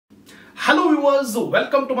Hello viewers,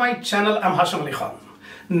 welcome to my channel. I'm Hasham.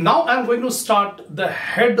 Now I'm going to start the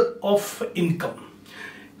head of income.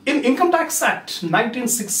 In Income Tax Act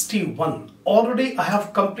 1961, already I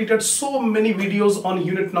have completed so many videos on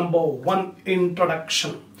unit number 1,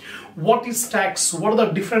 introduction. What is tax? What are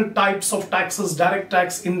the different types of taxes, direct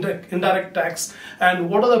tax, indirect tax, and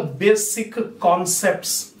what are the basic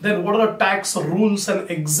concepts? Then what are the tax rules and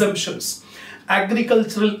exemptions?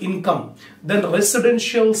 Agricultural income, then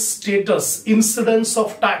residential status, incidence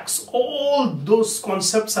of tax, all those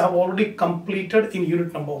concepts I have already completed in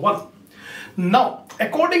unit number 1. Now,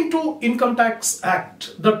 according to Income Tax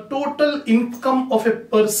Act, the total income of a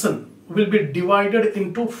person will be divided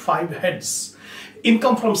into 5 heads.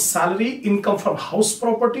 Income from salary, income from house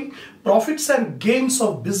property, profits and gains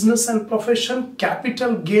of business and profession,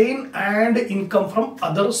 capital gain, and income from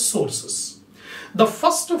other sources. The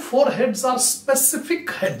first 4 heads are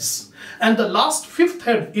specific heads, and the last 5th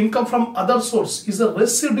head, income from other source, is a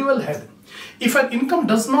residual head. If an income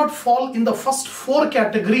does not fall in the first 4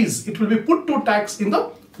 categories, it will be put to tax in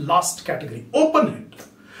the last category, open head.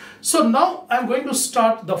 So now I am going to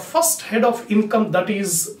start the first head of income, that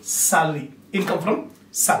is salary, income from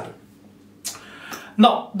salary.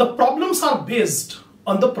 Now the problems are based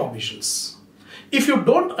on the provisions. If you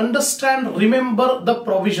don't understand, remember the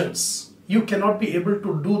provisions, you cannot be able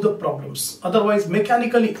to do the problems. Otherwise,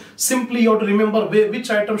 mechanically, simply you have to remember which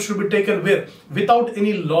item should be taken where without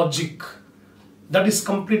any logic. That is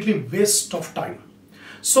completely waste of time.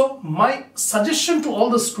 So my suggestion to all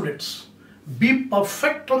the students, be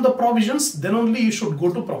perfect on the provisions, then only you should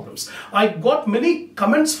go to problems. I got many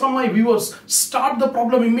comments from my viewers, start the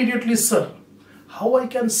problem immediately, sir. How I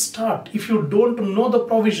can start if you don't know the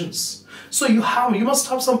provisions? So you must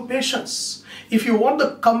have some patience. If you want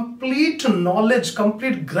the complete knowledge,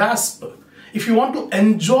 complete grasp, if you want to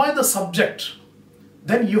enjoy the subject,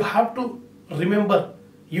 then you have to remember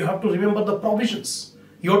the provisions.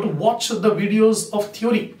 You have to watch the videos of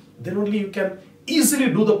theory. Then only you can easily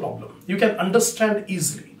do the problem. You can understand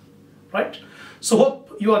easily, right? So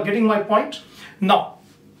hope you are getting my point. Now,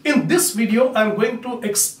 in this video, I am going to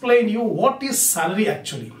explain you what is salary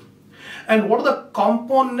actually, and what are the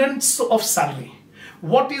components of salary.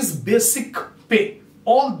 What is basic pay?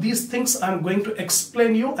 All these things I am going to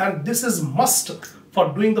explain you, and this is must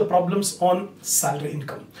for doing the problems on salary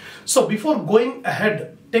income. So before going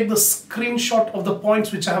ahead, take the screenshot of the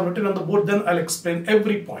points which I have written on the board, then I'll explain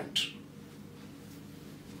every point.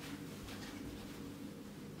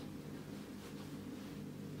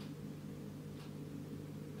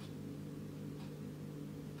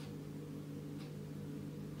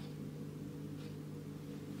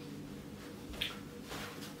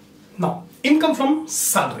 Now, income from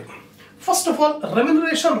salary. First of all,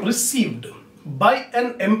 remuneration received by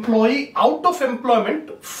an employee out of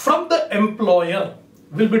employment from the employer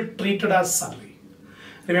will be treated as salary.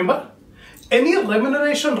 Remember, any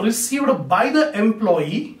remuneration received by the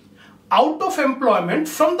employee out of employment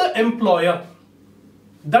from the employer,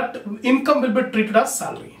 that income will be treated as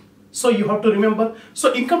salary. So you have to remember.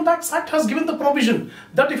 So Income Tax Act has given the provision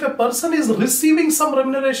that if a person is receiving some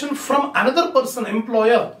remuneration from another person,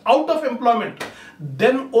 employer, out of employment,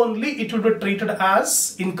 then only it will be treated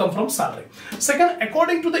as income from salary. Second,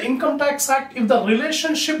 according to the Income Tax Act, if the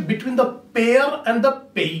relationship between the payer and the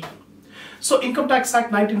payee. So Income Tax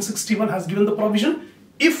Act 1961 has given the provision,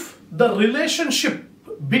 if the relationship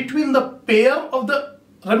between the payer of the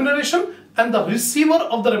remuneration and the receiver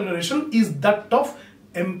of the remuneration is that of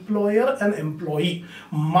employer and employee,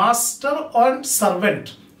 master and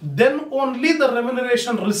servant, then only the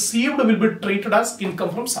remuneration received will be treated as income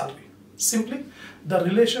from salary. Simply, the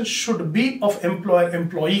relation should be of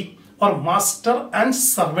employer-employee or master and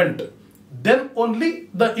servant. Then only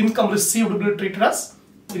the income received will be treated as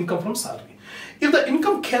income from salary. If the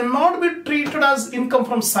income cannot be treated as income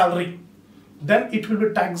from salary, then it will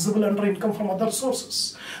be taxable under income from other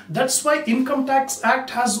sources. That's why Income Tax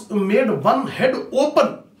Act has made one head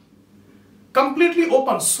open, completely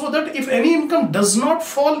open, so that if any income does not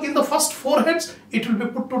fall in the first 4 heads, it will be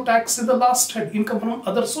put to tax in the last head, income from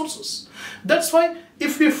other sources. That's why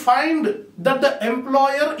if we find that the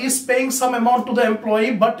employer is paying some amount to the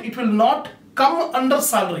employee, but it will not come under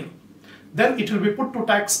salary, then it will be put to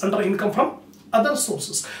tax under income from other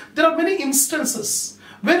sources. There are many instances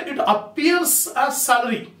where it appears as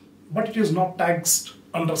salary, but it is not taxed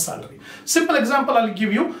under salary. Simple example I'll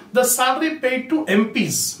give you, the salary paid to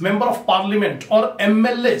MPs, Member of Parliament, or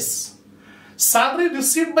MLAs. Salary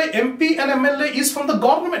received by MP and MLA is from the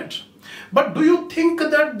government. But do you think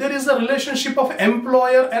that there is a relationship of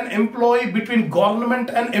employer and employee between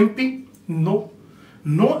government and MP? No.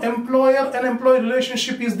 No employer and employee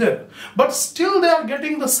relationship is there, but still they are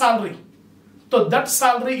getting the salary. So that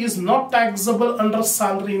salary is not taxable under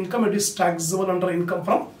salary income, it is taxable under income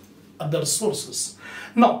from other sources.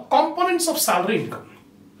 Now, components of salary income.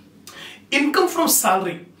 Income from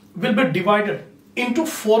salary will be divided into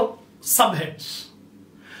 4 subheads.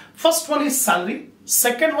 First one is salary,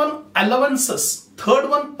 second one allowances, third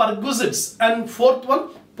one perquisites, and fourth one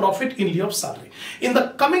profit in lieu of salary. In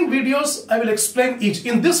the coming videos, I will explain each.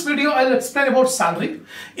 In this video, I will explain about salary.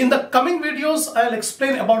 In the coming videos, I will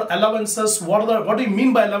explain about allowances, what do you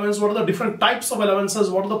mean by allowance, what are the different types of allowances,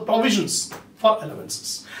 what are the provisions for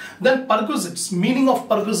allowances. Then perquisites, meaning of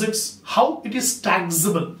perquisites, how it is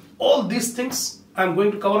taxable. All these things I am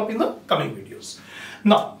going to cover up in the coming videos.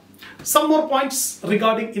 Now, some more points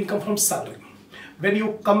regarding income from salary. When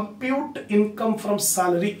you compute income from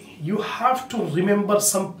salary, you have to remember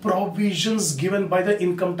some provisions given by the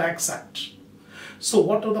Income Tax Act. So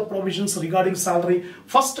what are the provisions regarding salary?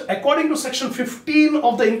 First, according to section 15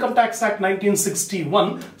 of the Income Tax Act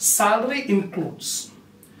 1961, salary includes.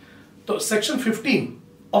 So section 15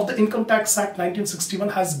 of the Income Tax Act 1961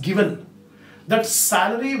 has given that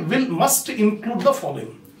salary must include the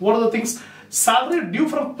following. What are the things? Salary due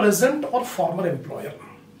from present or former employer.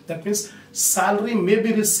 That means salary may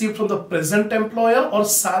be received from the present employer or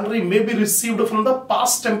salary may be received from the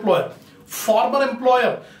past employer, former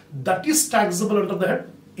employer. That is taxable under the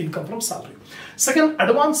head income from salary. Second,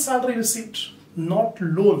 advance salary receipt, not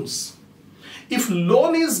loans. If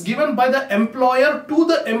loan is given by the employer to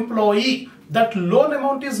the employee, that loan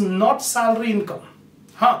amount is not salary income.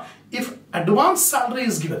 If advance salary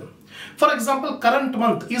is given, for example, current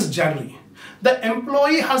month is January. The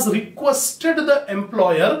employee has requested the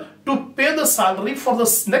employer to pay the salary for the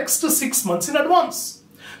next 6 months in advance.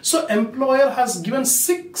 So employer has given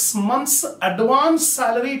 6 months advance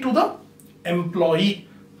salary to the employee.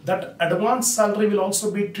 That advance salary will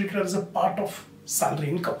also be treated as a part of salary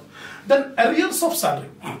income. Then arrears of salary,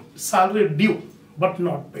 salary due but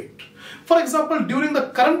not paid. For example, during the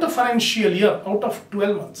current financial year, out of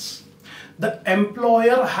 12 months, the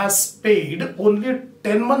employer has paid only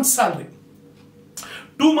 10 months salary.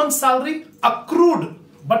 2 months salary accrued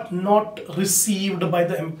but not received by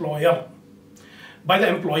the employer, by the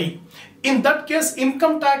employee. In that case,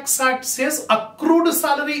 Income Tax Act says accrued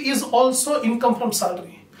salary is also income from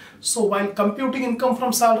salary. So while computing income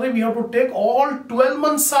from salary, we have to take all 12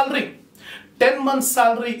 months salary, 10 months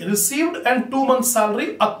salary received and 2 months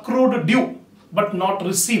salary accrued due but not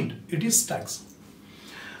received. It is taxable.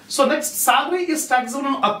 So next, salary is taxable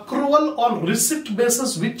on accrual on receipt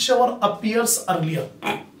basis, whichever appears earlier.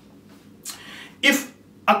 If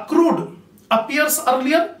accrued appears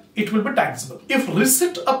earlier, it will be taxable. If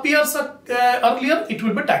receipt appears earlier, it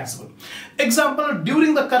will be taxable. Example,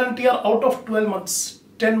 during the current year, out of 12 months,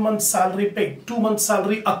 10 months salary paid, 2 months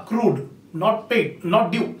salary accrued, not paid,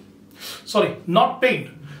 not due. Sorry, not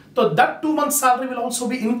paid. So that 2 months salary will also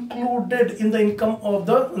be included in the income of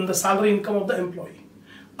the salary income of the employee.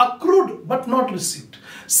 Accrued but not received.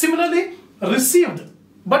 Similarly, received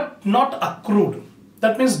but not accrued.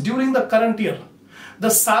 That means during the current year, the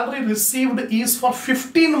salary received is for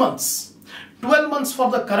 15 months, 12 months for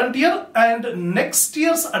the current year and next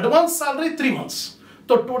year's advance salary 3 months.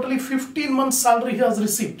 So totally 15 months salary he has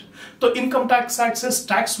received. So Income Tax Act says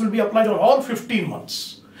tax will be applied on all 15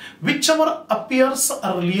 months. Whichever appears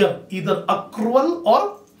earlier, either accrual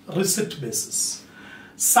or receipt basis.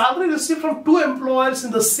 Salary received from 2 employers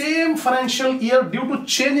in the same financial year due to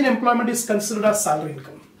change in employment is considered as salary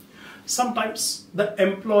income. Sometimes the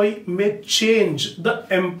employee may change the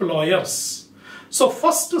employers. So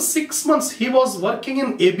first 6 months he was working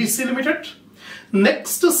in ABC Limited.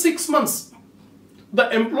 Next 6 months the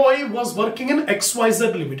employee was working in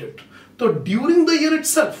XYZ Limited. So during the year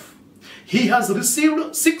itself, he has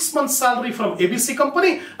received 6 months salary from ABC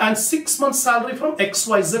company and 6 months salary from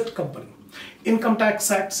XYZ company. Income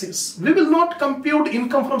Tax Act says we will not compute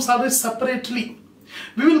income from salary separately.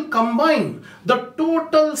 We will combine the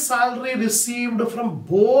total salary received from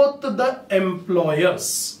both the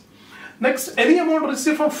employers. Next, any amount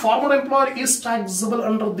received from former employer is taxable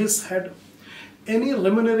under this head. Any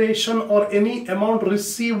remuneration or any amount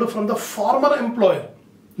received from the former employer,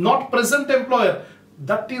 not present employer,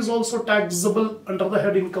 that is also taxable under the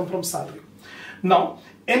head income from salary. Now,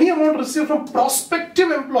 any amount received from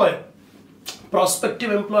prospective employer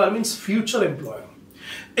means future employer.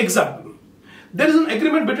 Example, there is an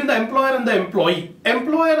agreement between the employer and the employee.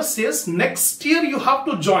 Employer says next year you have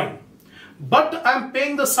to join, but I am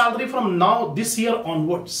paying the salary from now this year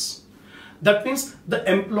onwards. That means the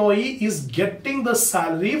employee is getting the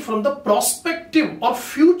salary from the prospective or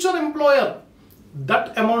future employer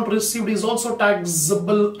that amount received is also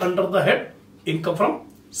taxable under the head income from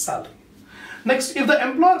salary. Next, if the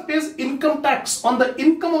employer pays income tax on the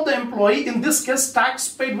income of the employee, in this case tax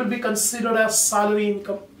paid will be considered as salary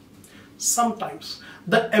income. Sometimes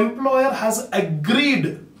the employer has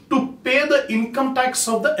agreed to pay the income tax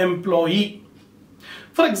of the employee.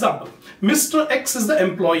 For example, Mr. X is the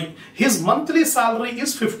employee. His monthly salary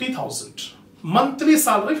is 50,000. Monthly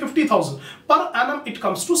salary 50,000. Per annum it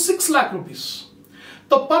comes to 6 lakh rupees.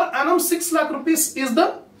 So per annum 6 lakh rupees is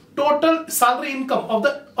the total salary income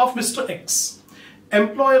of Mr. X.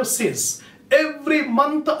 Employer says, every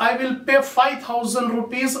month I will pay 5,000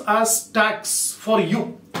 rupees as tax for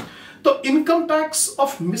you. The income tax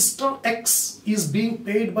of Mr. X is being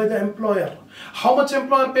paid by the employer. How much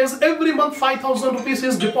employer pays? Every month 5,000 rupees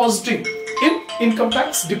is depositing in income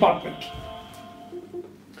tax department.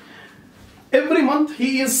 Every month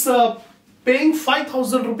he is paying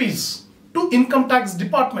 5,000 rupees to income tax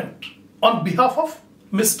department on behalf of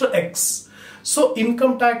Mr. X. So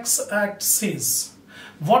Income Tax Act says,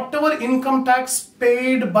 whatever income tax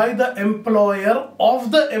paid by the employer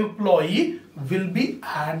of the employee will be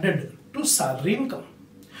added to salary income.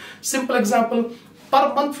 Simple example,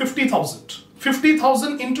 per month 50,000.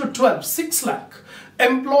 50,000 into 12, 6 lakh.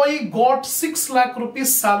 Employee got 6 lakh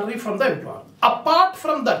rupees salary from the employer. Apart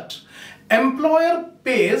from that, employer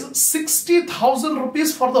pays 60,000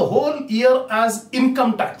 rupees for the whole year as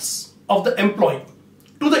income tax of the employee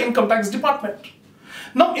to the income tax department.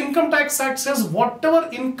 Now Income Tax Act says whatever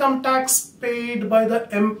income tax paid by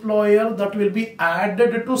the employer, that will be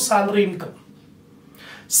added to salary income.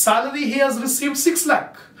 Salary he has received 6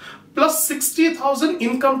 lakh plus 60,000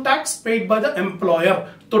 income tax paid by the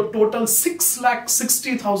employer. The total 6 lakh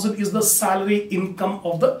 60,000 is the salary income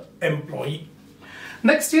of the employee.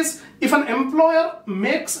 Next is, if an employer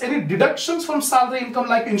makes any deductions from salary income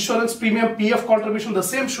like insurance premium, PF contribution, the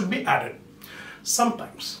same should be added.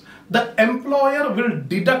 Sometimes the employer will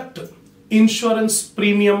deduct insurance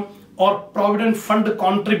premium or provident fund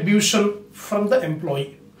contribution from the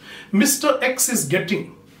employee. Mr. X is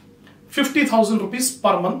getting 50,000 rupees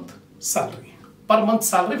per month salary. Per month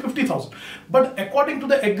salary 50,000. But according to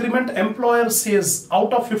the agreement, employer says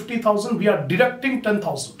out of 50,000 we are deducting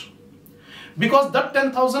 10,000. Because that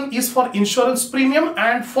 10,000 is for insurance premium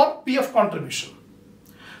and for PF contribution.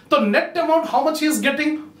 The net amount, how much he is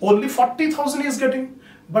getting? Only 40,000 he is getting.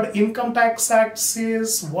 But Income Tax Act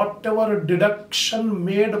says whatever deduction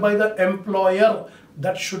made by the employer,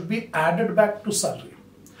 that should be added back to salary.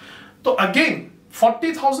 So again,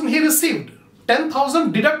 40,000 he received,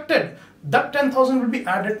 10,000 deducted, that 10,000 will be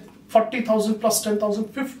added, 40,000 plus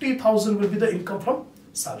 10,000, 50,000 will be the income from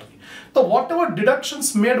salary. So whatever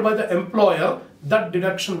deductions made by the employer, that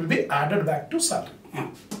deduction will be added back to salary.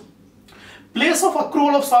 Place of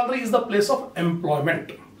accrual of salary is the place of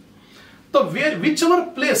employment. So whichever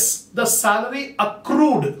place the salary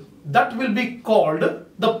accrued, that will be called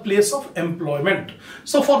the place of employment.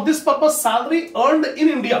 So for this purpose, salary earned in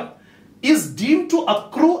India is deemed to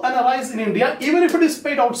accrue and arise in India even if it is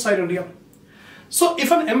paid outside India. So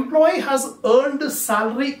if an employee has earned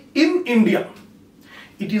salary in India,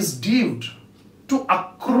 it is deemed to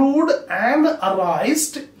accrued and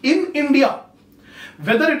arised in India.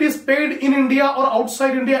 Whether it is paid in India or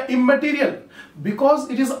outside India, immaterial, because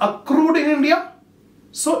it is accrued in India,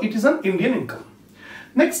 so it is an Indian income.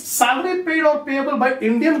 Next, salary paid or payable by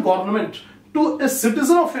Indian government to a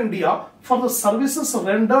citizen of India for the services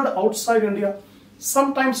rendered outside India.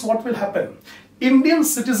 Sometimes what will happen? Indian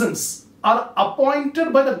citizens are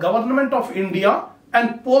appointed by the government of India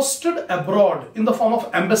and posted abroad in the form of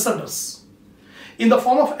ambassadors. In the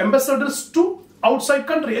form of ambassadors to outside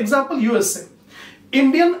country. Example, USA.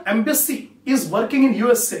 Indian embassy is working in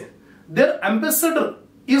USA. Their ambassador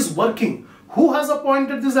is working. Who has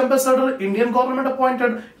appointed this ambassador? Indian government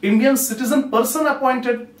appointed, Indian citizen person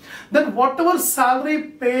appointed. Then whatever salary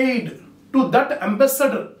paid to that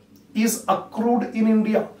ambassador is accrued in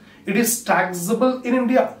India. It is taxable in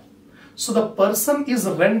India. So the person is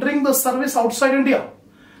rendering the service outside India,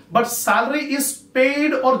 but salary is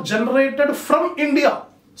paid or generated from India.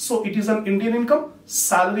 So it is an Indian income.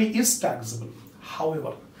 Salary is taxable.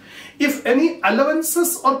 However, if any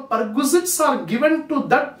allowances or perquisites are given to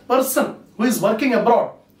that person who is working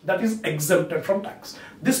abroad, that is exempted from tax.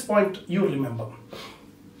 This point you remember.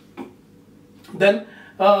 Then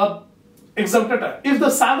exempted tax. If the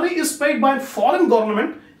salary is paid by a foreign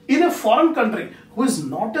government in a foreign country who is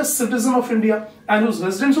not a citizen of India and whose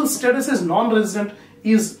residential status is non-resident,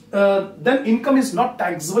 then income is not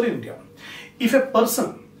taxable in India. If a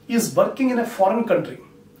person is working in a foreign country,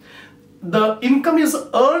 the income is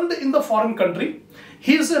earned in the foreign country,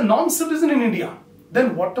 he is a non-citizen in India,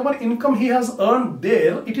 then whatever income he has earned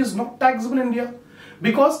there, it is not taxable in India,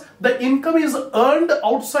 because the income is earned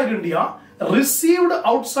outside India, received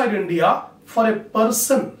outside India for a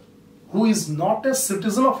person who is not a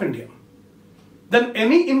citizen of India. Then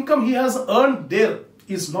any income he has earned there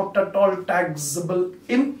is not at all taxable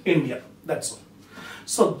in India. That's all.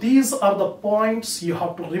 So these are the points you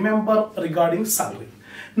have to remember regarding salary.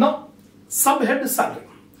 Now, subhead salary.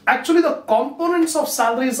 Actually, the components of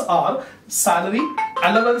salaries are salary,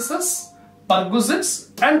 allowances,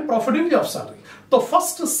 perquisites, and profitability of salary. The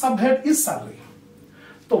first subhead is salary.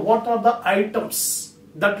 So what are the items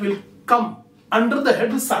that will come under the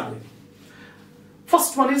head salary?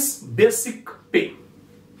 First one is basic pay.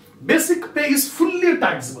 Basic pay is fully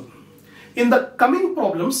taxable. In the coming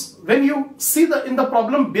problems, when you see in the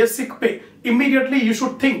problem basic pay, immediately you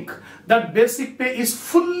should think that basic pay is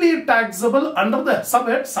fully taxable under the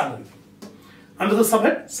subhead salary. Under the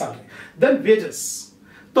subhead salary. Then wages.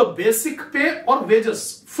 The basic pay or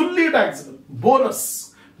wages, fully taxable.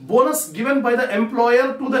 Bonus. Bonus given by the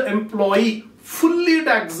employer to the employee, fully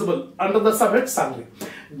taxable under the subhead salary.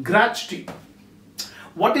 Gratuity.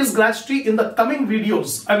 What is gratuity? In the coming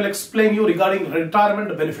videos, I will explain you regarding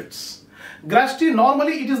retirement benefits. Gratuity,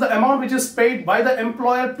 normally it is the amount which is paid by the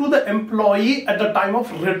employer to the employee at the time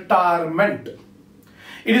of retirement.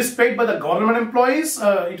 It is paid by the government employees,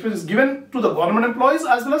 it is given to the government employees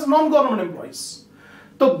as well as non-government employees.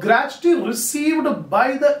 So gratuity received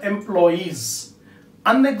by the employees,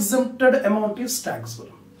 unexempted amount is taxable.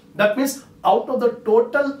 That means out of the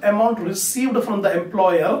total amount received from the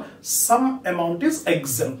employer, some amount is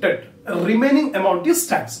exempted, remaining amount is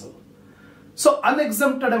taxable. So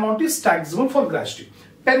unexempted amount is taxable for gratuity.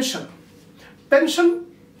 Pension. Pension,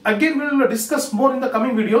 again we will discuss more in the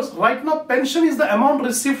coming videos. Right now, pension is the amount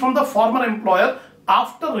received from the former employer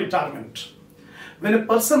after retirement. When a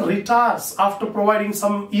person retires after providing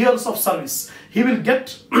some years of service, he will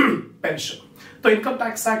get pension. The Income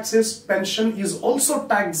Tax Act says pension is also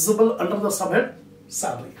taxable under the subhead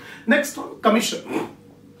salary. Next one, commission.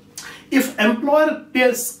 If employer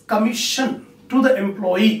pays commission to the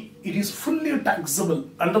employee, it is fully taxable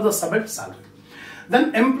under the subhead salary.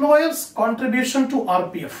 Then employer's contribution to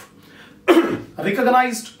RPF,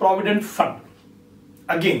 recognized provident fund.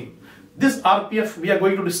 Again, this RPF we are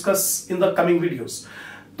going to discuss in the coming videos.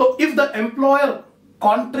 So if the employer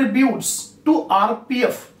contributes to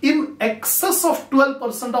RPF in excess of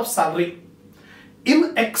 12% of salary,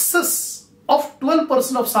 in excess of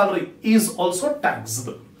 12% of salary is also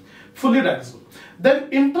taxable, fully taxable.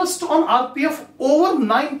 Then interest on RPF over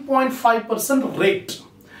 9.5% rate.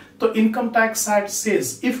 The Income Tax Act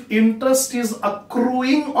says if interest is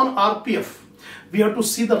accruing on RPF, we have to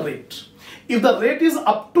see the rate. If the rate is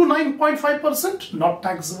up to 9.5%, not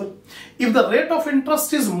taxable. If the rate of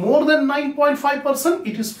interest is more than 9.5%,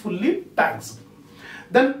 it is fully taxable.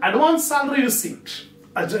 Then advance salary receipt.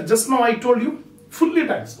 Just now I told you, fully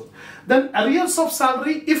taxable. Then arrears of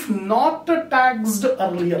salary if not taxed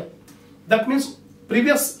earlier. That means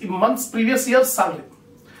previous month's, previous year's salary.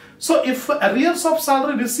 So if arrears of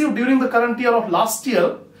salary received during the current year of last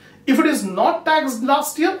year, if it is not taxed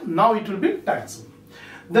last year, now it will be taxable.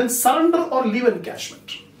 Then surrender or leave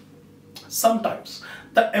encashment. Sometimes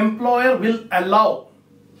the employer will allow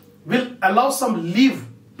some leave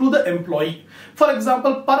to the employee. For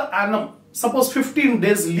example, per annum, suppose 15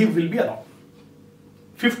 days leave will be allowed.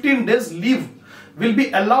 15 days leave will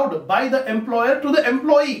be allowed by the employer to the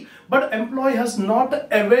employee, but employee has not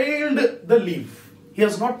availed the leave. He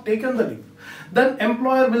has not taken the leave. Then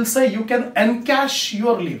employer will say you can encash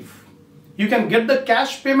your leave. You can get the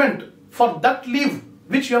cash payment for that leave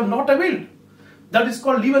which you have not availed. That is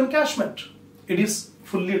called leave encashment. It is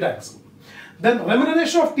fully taxable. Then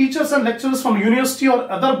remuneration of teachers and lecturers from university or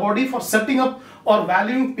other body for setting up or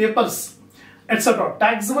valuing papers, etc.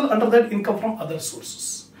 Taxable under that income from other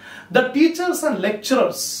sources. The teachers and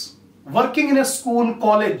lecturers working in a school,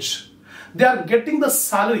 college, they are getting the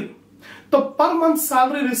salary. The per month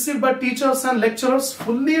salary received by teachers and lecturers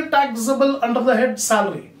fully taxable under the head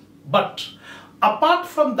salary. But apart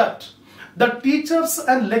from that, the teachers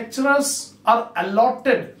and lecturers are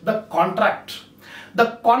allotted the contract.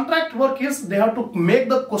 The contract work is they have to make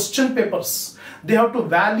the question papers. They have to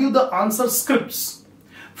value the answer scripts.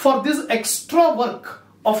 For this extra work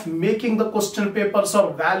of making the question papers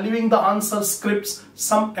or valuing the answer scripts,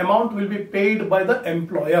 some amount will be paid by the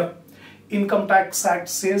employer. Income Tax Act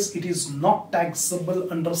says it is not taxable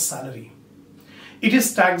under salary. It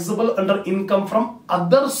is taxable under income from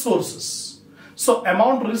other sources. So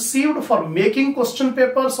amount received for making question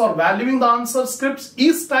papers or valuing the answer scripts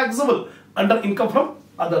is taxable under income from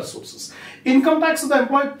other sources. Income tax of the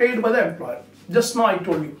employee paid by the employer. Just now I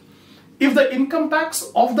told you, if the income tax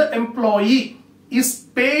of the employee is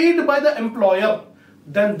paid by the employer,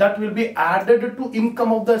 then that will be added to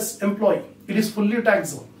income of the employee. It is fully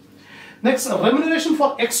taxable. Next, remuneration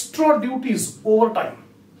for extra duties overtime.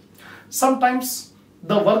 Sometimes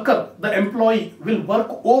the worker, the employee will work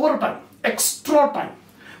overtime, extra time.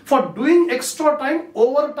 For doing extra time,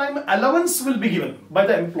 overtime allowance will be given by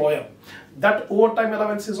the employer. That overtime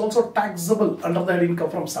allowance is also taxable under the income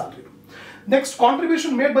from salary. Next,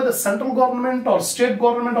 contribution made by the central government or state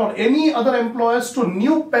government or any other employers to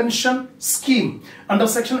new pension scheme under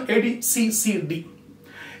section 80CCD.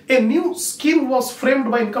 A new scheme was framed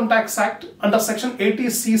by Income Tax Act under section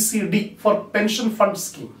 80CCD for pension fund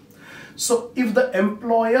scheme. So if the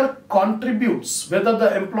employer contributes, whether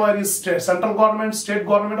the employer is central government, state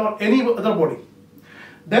government or any other body,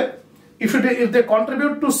 then if they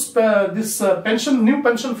contribute to this new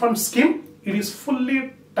pension fund scheme, it is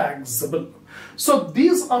fully taxable. So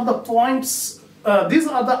these are the points, these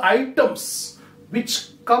are the items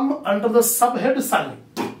which come under the subhead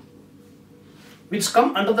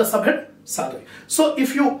salary. So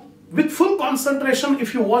if you, with full concentration,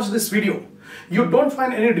 if you watch this video, you don't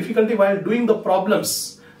find any difficulty while doing the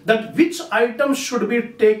problems that which items should be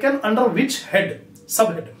taken under which head,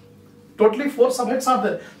 subhead. Totally 4 subheads are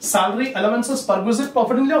there: salary, allowances, perquisite,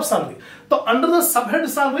 profit and loss salary. So under the subhead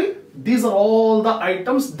salary, these are all the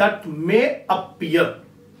items that may appear.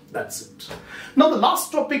 That's it. Now the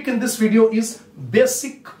last topic in this video is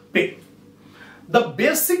basic pay. The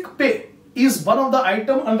basic pay is one of the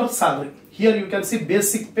item under salary. Here you can see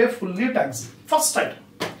basic pay fully taxable. First item.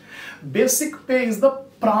 Basic pay is the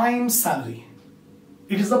prime salary.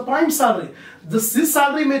 It is the prime salary. This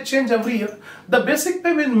salary may change every year. The basic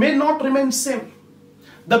pay may not remain same.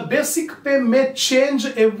 The basic pay may change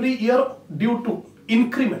every year due to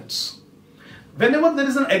increments. Whenever there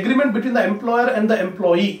is an agreement between the employer and the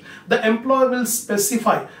employee, the employer will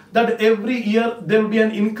specify that every year there will be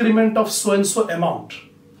an increment of so and so amount.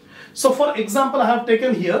 So for example, I have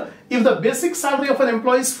taken here, if the basic salary of an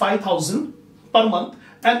employee is 5,000 per month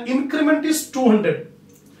and increment is 200.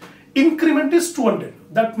 Increment is 200.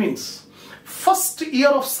 That means first year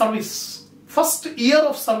of service,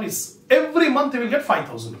 every month you will get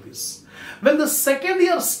 5,000 rupees. When the second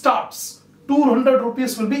year starts, 200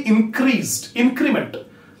 rupees will be increased, increment.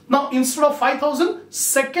 Now instead of 5,000,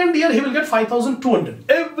 second year he will get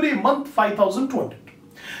 5,200. Every month 5,200.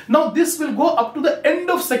 Now this will go up to the end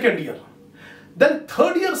of second year. Then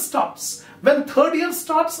third year starts. When third year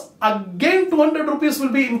starts, again 200 rupees will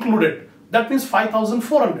be included. That means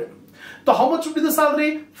 5,400. So how much would be the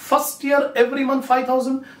salary? First year every month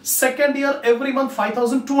 5,000, second year every month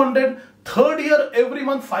 5,200, third year every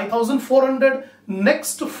month 5,400,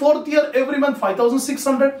 next fourth year every month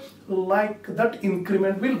 5,600. Like that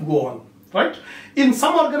increment will go on, right? In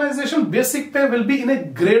some organization, basic pay will be in a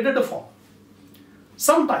graded form.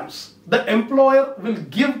 Sometimes the employer will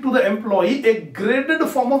give to the employee a graded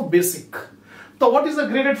form of basic. So what is the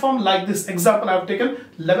graded form? Like this example I have taken: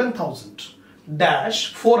 11,000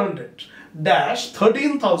 dash 400 dash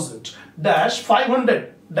 13,000 dash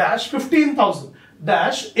 500 dash 15,000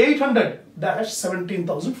 dash 800 dash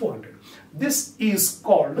 17,400. This is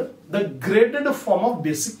called the graded form of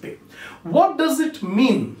basic pay. What does it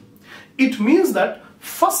mean? It means that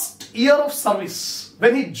first year of service,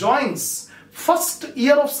 when he joins, first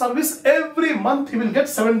year of service, every month he will get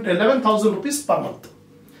 11,000 rupees per month.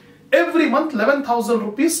 Every month 11,000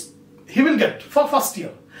 rupees he will get for first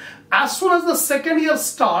year. As soon as the second year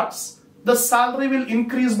starts, the salary will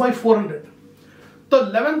increase by 400. So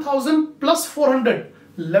 11,000 plus 400,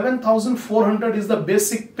 11,400 is the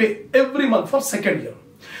basic pay every month for second year.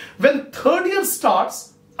 When third year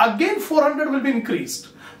starts, again 400 will be increased.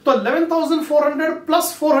 So 11,400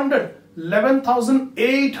 plus 400,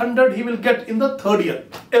 11,800 he will get in the third year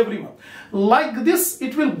every month. Like this,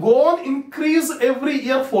 it will go on increase every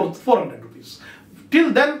year for 400 rupees.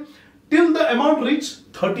 Till then, till the amount reach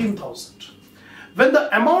 13,000. When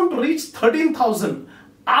the amount reach 13,000,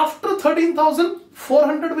 after 13,000,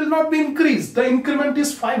 400 will not be increased. The increment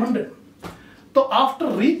is 500. So after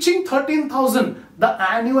reaching 13,000, the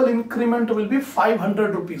annual increment will be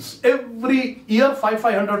 500 rupees. Every year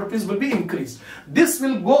 500 rupees will be increased. This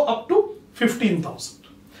will go up to 15,000.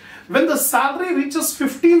 When the salary reaches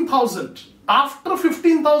 15,000, after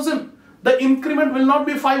 15,000, the increment will not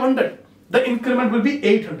be 500. The increment will be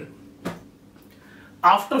 800.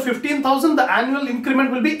 After 15,000, the annual increment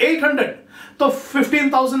will be 800. So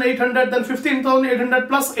 15,800, then 15,800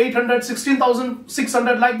 plus 800,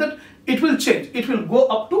 16,600, like that. It will change. It will go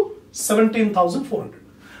up to 17,400.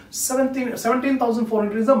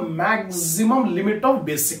 17,400 is the maximum limit of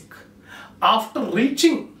basic. After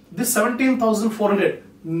reaching the 17,400,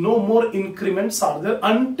 no more increments are there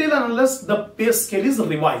until and unless the pay scale is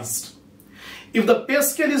revised. If the pay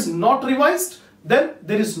scale is not revised, then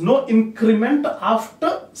there is no increment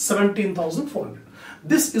after 17,400.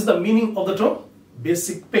 This is the meaning of the term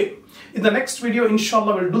basic pay. In the next video,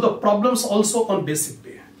 inshallah, we'll do the problems also on basic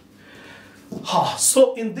pay.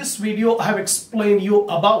 So in this video, I have explained you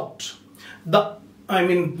about the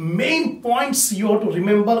main points you have to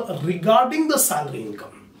remember regarding the salary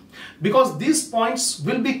income, because these points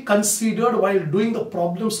will be considered while doing the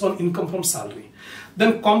problems on income from salary.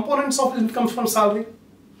 Then components of income from salary,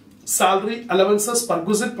 salary, allowances,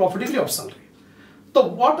 perquisite, profitability of salary. So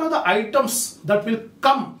what are the items that will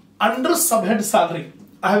come under subhead salary?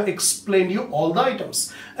 I have explained you all the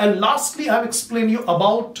items. And lastly, I have explained you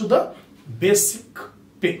about the basic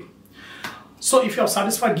pay. So if you are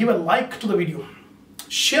satisfied, give a like to the video.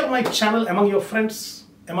 Share my channel among your friends,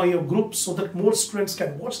 among your groups, so that more students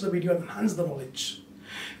can watch the video and enhance the knowledge.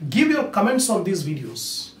 Give your comments on these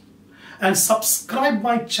videos. And subscribe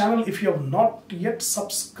my channel if you have not yet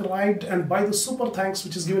subscribed, and by the super thanks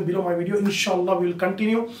which is given below my video. Inshallah, we will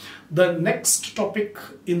continue the next topic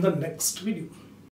in the next video.